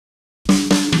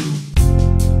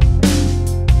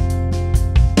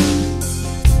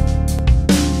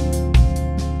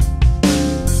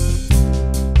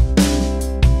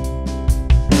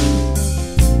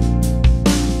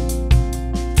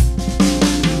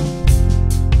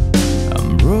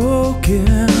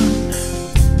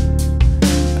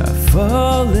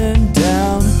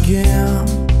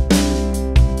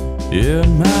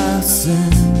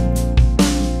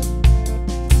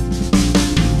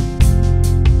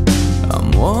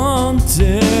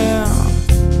wanting.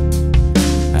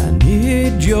 I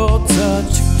need your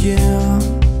touch again.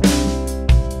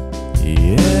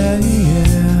 Yeah,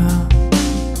 yeah.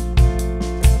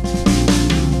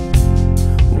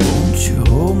 Won't you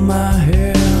hold my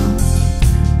hand?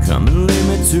 Come and lead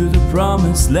me to the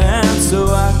promised land so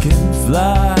I can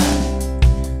fly.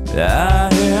 I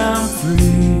am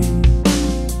free.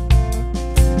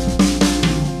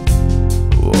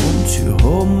 Won't you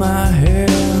hold my hand?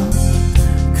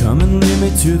 Come and lead me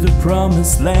to the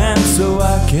promised land so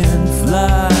I can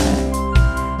fly.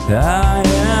 I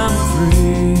am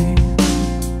free.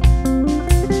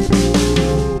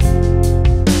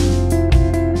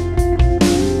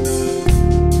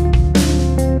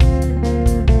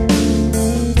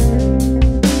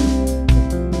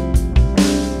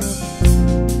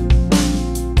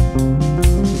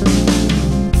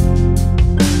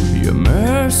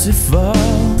 Mercy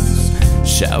falls,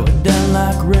 shower down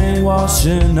like rain,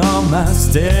 washing all my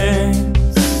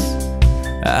stains.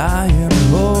 I am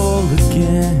whole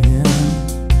again.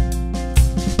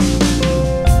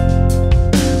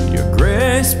 Your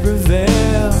grace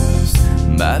prevails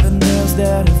by the nails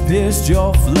that have pierced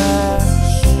your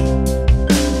flesh.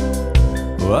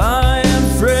 Oh, I am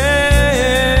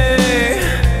free.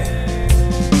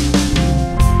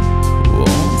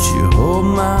 Won't you hold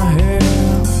my hand?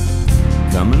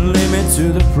 Come and lead me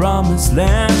to the promised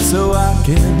land so I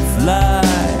can fly.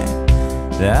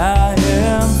 I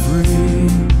am free.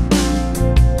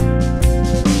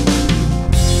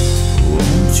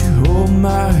 Won't you hold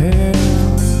my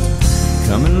hand?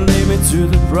 Come and lead me to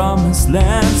the promised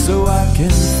land so I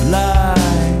can fly.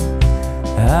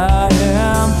 I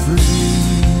am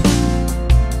free.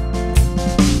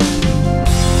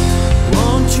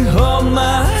 Won't you hold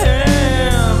my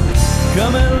hand?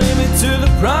 Come and lead me to the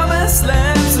promised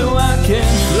land so I can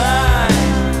fly.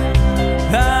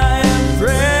 I am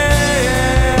free.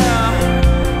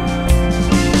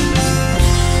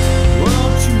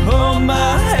 Won't you hold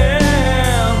my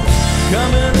hand?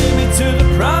 Come and lead me to the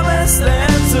promised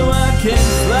land so I can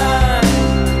fly.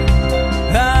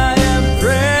 I am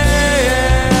free.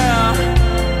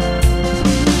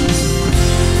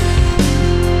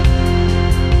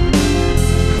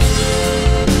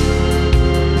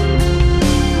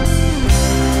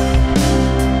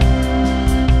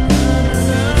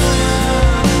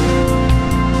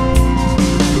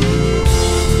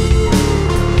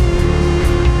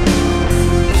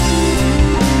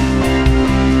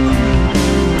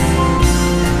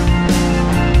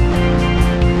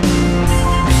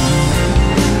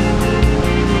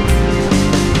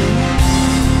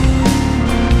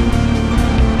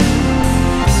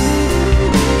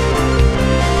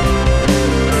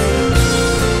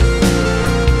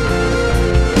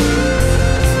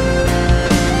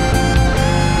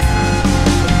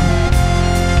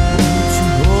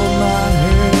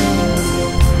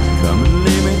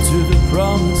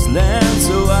 Land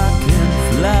so I can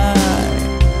fly.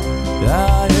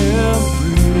 I am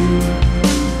free.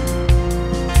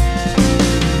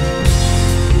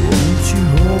 Won't you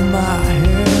hold my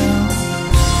hand?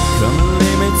 Come and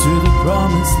lead me to the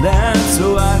promised land so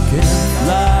I can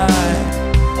fly.